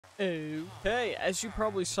Okay, as you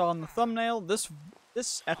probably saw in the thumbnail, this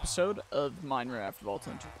episode of MineRaft Vault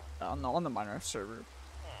on the MineRaft server,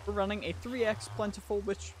 we're running a 3x Plentiful,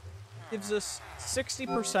 which gives us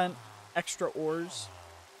 60% extra ores.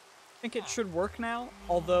 I think it should work now,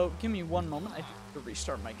 although, give me one moment, I have to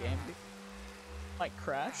restart my game. It might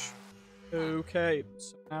crash. Okay,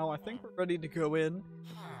 so now I think we're ready to go in,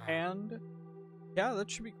 and yeah,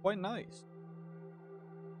 that should be quite nice.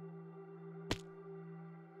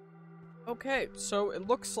 Okay, so it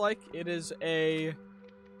looks like it is a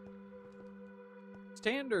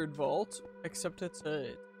standard vault, except it's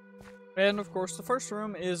a... And of course, the first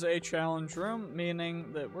room is a challenge room,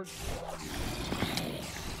 meaning that we're...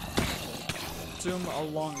 zoom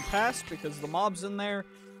along past, because the mobs in there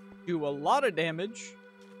do a lot of damage.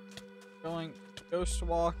 Going ghost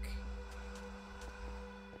walk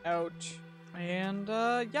out, and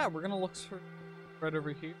yeah, we're gonna look for right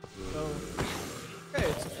over here. So... okay,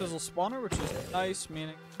 it's a fizzle spawner, which is nice,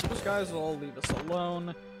 meaning those guys will all leave us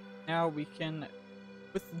alone. Now we can,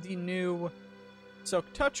 with the new Silk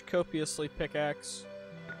Touch Copiously pickaxe.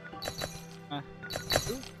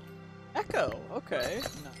 Ooh, Echo, okay.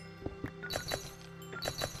 No.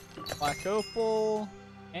 Black Opal,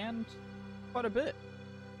 and quite a bit.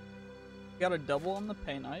 Got a double on the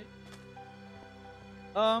Painite.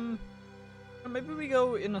 Maybe we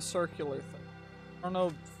go in a circular thing. I don't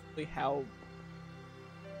know really how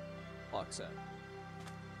locks out.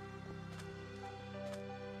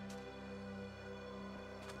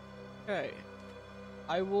 Okay.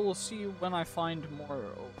 I will see you when I find more.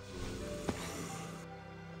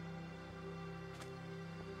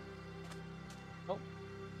 Oh.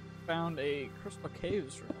 Found a Crystal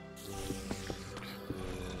Caves room.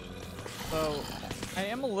 So, I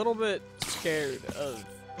am a little bit scared of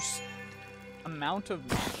just amount of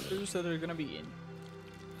monsters that are gonna be in.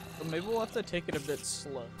 So maybe we'll have to take it a bit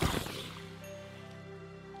slow.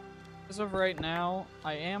 As of right now,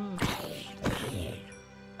 I am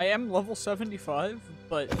level 75,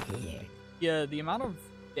 but yeah, the amount of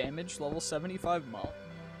damage level 75 mob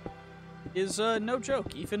is no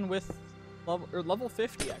joke, even with level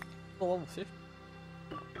 50 actually. Level 50.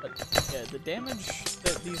 But yeah, the damage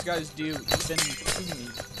that these guys do even to me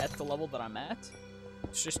at the level that I'm at,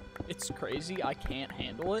 it's crazy. I can't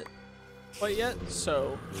handle it quite yet,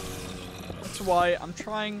 so that's why I'm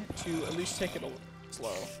trying to at least take it a little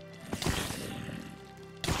slow.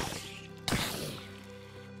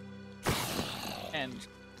 And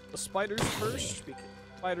the spiders first, because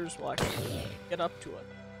spiders will actually get up to it.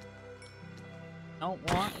 Don't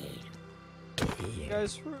want you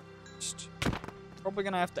guys first. Probably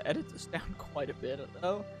gonna have to edit this down quite a bit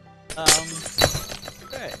though.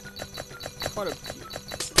 Okay. Quite a few.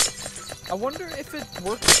 I wonder if it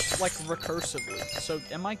works like recursively. So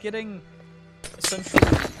am I getting essentially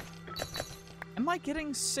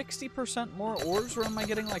 60% more ores, or am I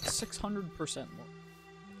getting like 600% more?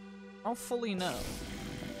 I don't fully know.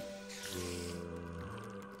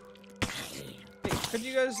 Hey, could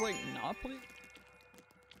you guys like not please?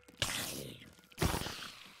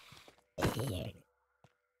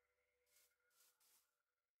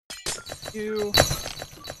 You.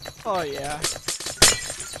 Oh yeah.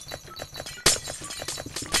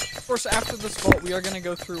 Of course, after this vault, we are gonna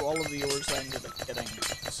go through all of the ores I ended up getting.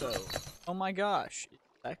 So, oh my gosh,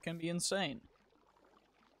 that can be insane.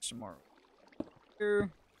 Some more here.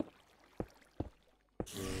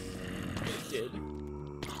 It did.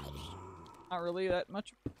 Not really that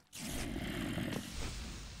much.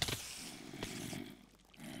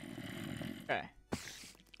 Okay.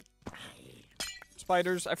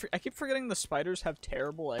 Spiders. I keep forgetting the spiders have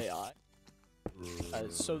terrible AI.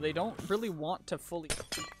 So they don't really want to fully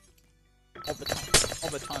all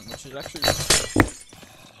the time, which is actually really as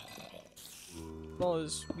well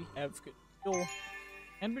as we have good skill,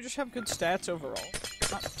 and we just have good stats overall.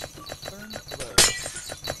 Not too concerned,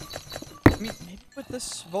 but I mean, maybe with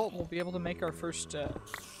this vault we'll be able to make our first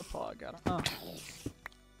pog. I don't know.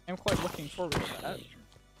 I'm quite looking forward to that.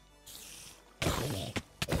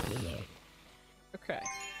 Okay,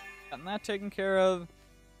 gotten that taken care of.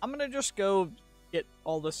 I'm gonna just go get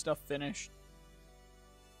all this stuff finished.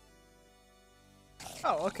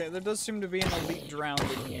 Oh, okay, there does seem to be an elite drowned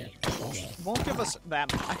in here. Won't give us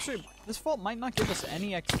that. Actually, this vault might not give us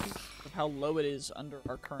any XP of how low it is under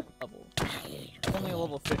our current level. Only a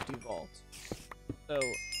level 50 vault. So,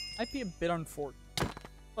 might be a bit unfortunate,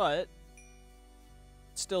 but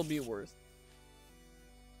still be worth.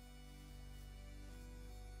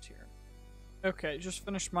 Here. Okay, just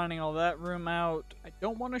finished mining all that room out. I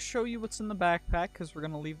don't want to show you what's in the backpack because we're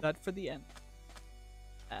going to leave that for the end.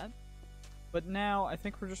 But now, I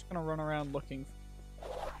think we're just going to run around looking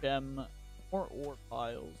for gem, more ore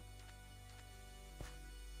piles.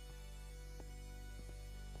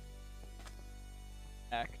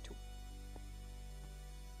 Back to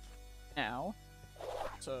now.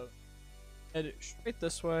 So head it straight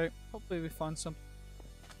this way. Hopefully we find something.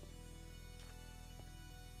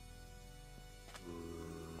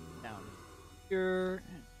 Down here.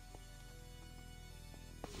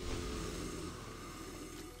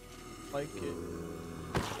 Like it.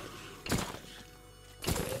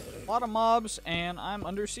 A lot of mobs, and I'm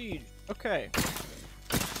under siege. Okay.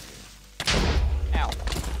 Ow.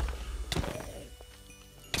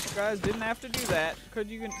 You guys didn't have to do that. Could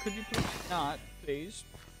you please not, please?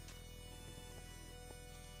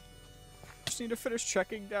 Just need to finish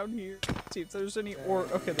checking down here. See if there's any ore.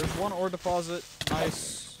 Okay, there's one ore deposit.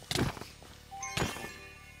 Nice.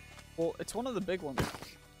 Well, it's one of the big ones.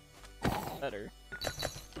 Better.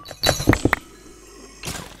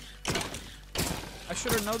 I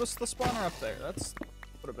should have noticed the spawner up there. That's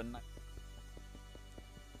would have been nice.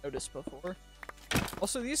 Noticed before.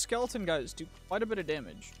 Also, these skeleton guys do quite a bit of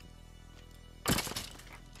damage.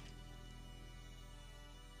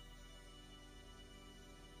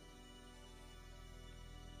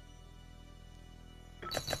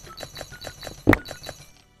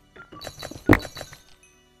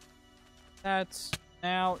 That's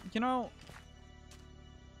now, no,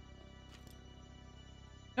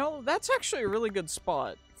 that's actually a really good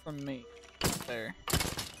spot from me. There.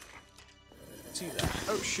 See that?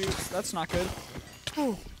 Oh shoot, that's not good.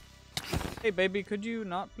 Ooh. Hey baby, could you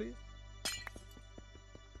not please?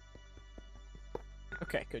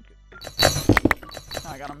 Okay, good.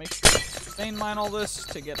 Now I gotta make sure to vein mine all this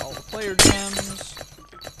to get all the player gems.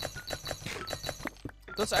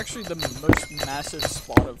 That's actually the most massive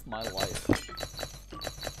spot of my life.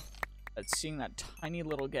 That's seeing that tiny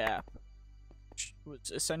little gap. Which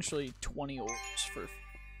was essentially 20 ores for...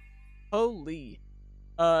 Holy.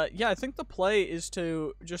 Yeah, I think the play is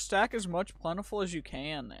to just stack as much plentiful as you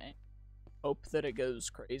can and hope that it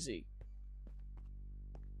goes crazy.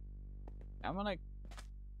 I'm gonna...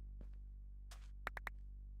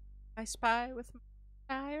 I spy with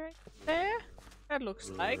my eye right there. That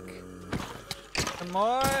looks like... some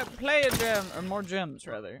more player gem, or more gems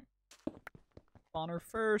rather. Spawner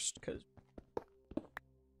first, cause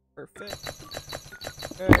perfect.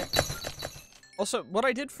 Okay. Also, what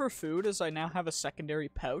I did for food is I now have a secondary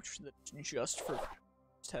pouch that's just for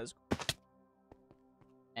just has,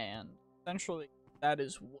 and essentially that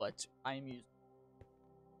is what I'm using.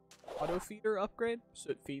 Auto feeder upgrade,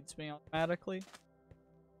 so it feeds me automatically.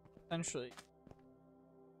 Essentially,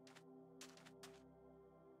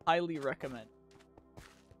 highly recommend.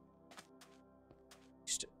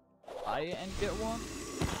 Buy and get one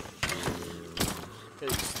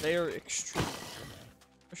because they are extreme.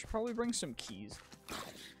 I should probably bring some keys.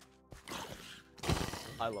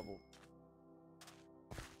 High level.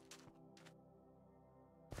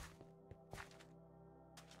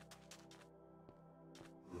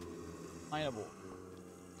 Mineable.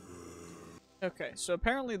 Okay, so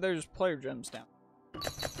apparently there's player gems down.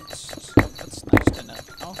 That's nice to know.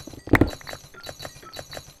 Oh.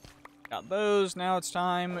 Got those. Now it's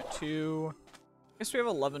time to... I guess we have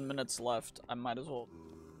 11 minutes left. I might as well...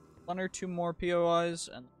 1 or 2 more POIs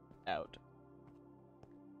and out.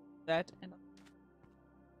 That and...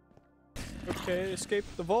 Okay, escape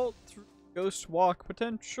the vault through ghost walk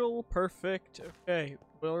potential. Perfect. Okay,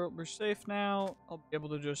 we're safe now. I'll be able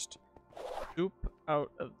to just scoop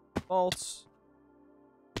out of the vaults.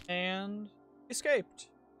 And... escaped.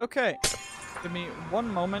 Okay. Give me 1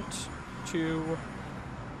 moment to...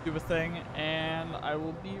 do a thing, and I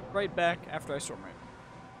will be right back after I Stormrider.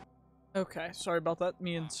 Okay, sorry about that.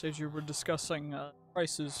 Me and Saigey were discussing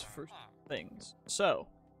prices for things. So,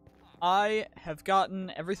 I have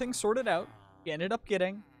gotten everything sorted out. We ended up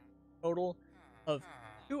getting a total of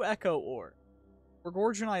 2 Echo ore, 4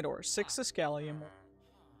 Gorgonite ore, 6 Scallium,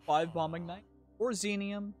 5 Bombing Knight, 4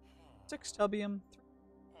 Xenium, 6 Tubium,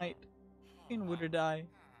 3 Knight, 15 Wooderdye,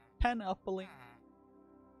 10 Upaline,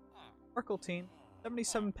 Sparkletine,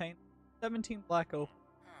 77 paint, 17 black oak,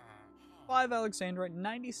 5 Alexandrite,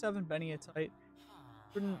 97 Beniatite.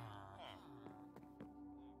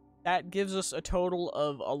 That gives us a total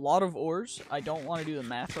of a lot of ores. I don't want to do the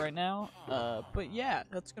math right now, but yeah,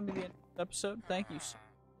 that's gonna be the end of the episode. Thank you.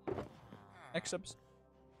 Next episode.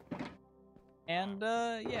 And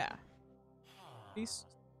yeah, peace.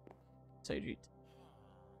 Saigey.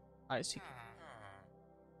 IAxoPower.